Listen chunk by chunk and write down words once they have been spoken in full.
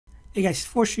Hey guys,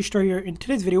 Force Star here. In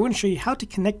today's video, we're going to show you how to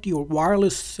connect your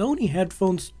wireless Sony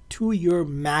headphones to your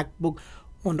MacBook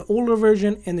on the older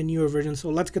version and the newer version. So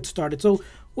let's get started. So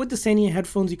with the Sony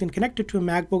headphones, you can connect it to a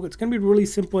MacBook. It's going to be really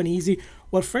simple and easy.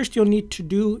 What first you'll need to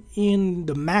do in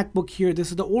the MacBook here, this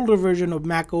is the older version of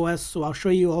macOS, so I'll show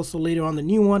you also later on the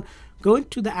new one. Go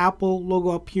into the Apple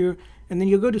logo up here, and then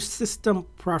you'll go to System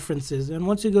Preferences. And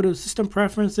once you go to System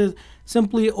Preferences,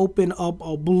 simply open up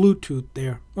a Bluetooth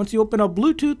there. Once you open up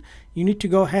Bluetooth, you need to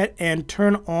go ahead and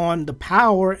turn on the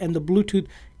power and the Bluetooth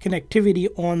connectivity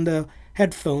on the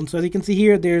headphone. So as you can see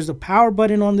here, there's a power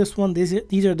button on this one. These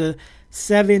are the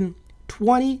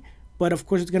 720, but of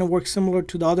course it's going to work similar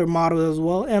to the other models as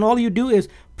well. And all you do is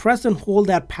press and hold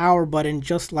that power button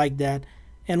just like that.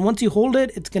 And once you hold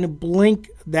it, it's going to blink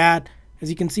that. As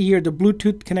you can see here, the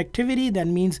Bluetooth connectivity, that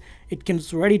means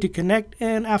it's ready to connect.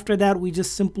 And after that, we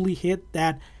just simply hit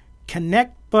that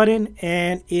connect button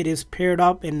and it is paired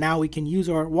up. And now we can use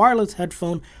our wireless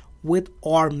headphone with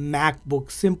our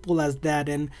MacBook. Simple as that.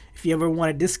 And if you ever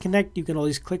want to disconnect, you can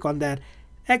always click on that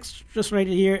X just right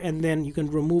here, and then you can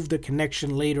remove the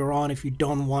connection later on if you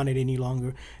don't want it any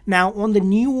longer. Now on the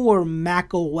newer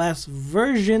macOS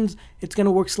versions, it's going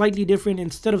to work slightly different.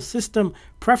 Instead of system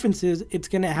preferences, it's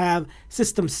going to have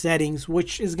system settings,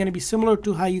 which is going to be similar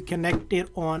to how you connect it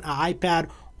on an iPad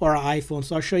or an iPhone.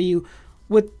 So I'll show you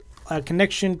with a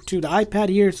connection to the iPad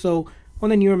here. So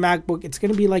on the newer MacBook, it's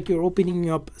going to be like you're opening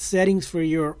up settings for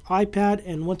your iPad,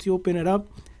 and once you open it up,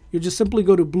 you just simply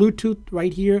go to Bluetooth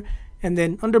right here. And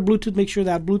then under Bluetooth, make sure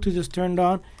that Bluetooth is turned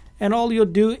on. And all you'll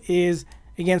do is,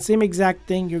 again, same exact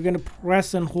thing. You're going to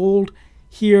press and hold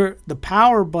here the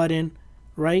power button,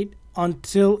 right,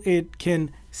 until it can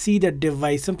see the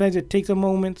device. Sometimes it takes a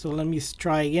moment, so let me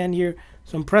try again here.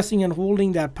 So I'm pressing and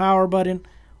holding that power button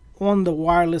on the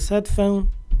wireless headphone.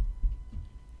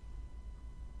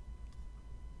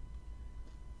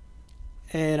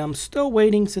 And I'm still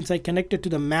waiting since I connected to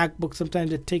the MacBook.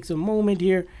 Sometimes it takes a moment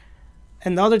here.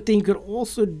 And the other thing you could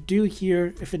also do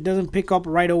here, if it doesn't pick up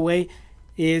right away,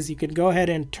 is you can go ahead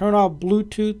and turn off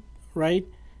Bluetooth, right?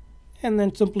 And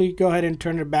then simply go ahead and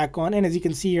turn it back on. And as you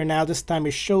can see here now, this time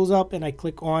it shows up and I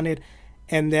click on it.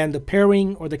 And then the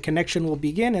pairing or the connection will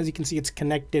begin. As you can see, it's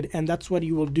connected. And that's what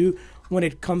you will do when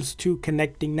it comes to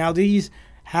connecting. Now, these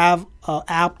have an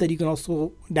app that you can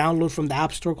also download from the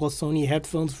App Store called Sony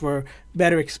Headphones for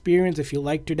better experience. If you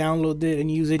like to download it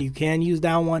and use it, you can use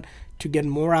that one to get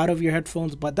more out of your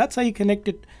headphones. But that's how you connect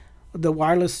the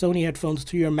wireless Sony headphones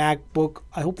to your MacBook.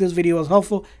 I hope this video was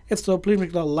helpful. If so, please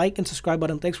make the like and subscribe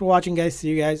button. Thanks for watching, guys. See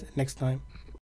you guys next time.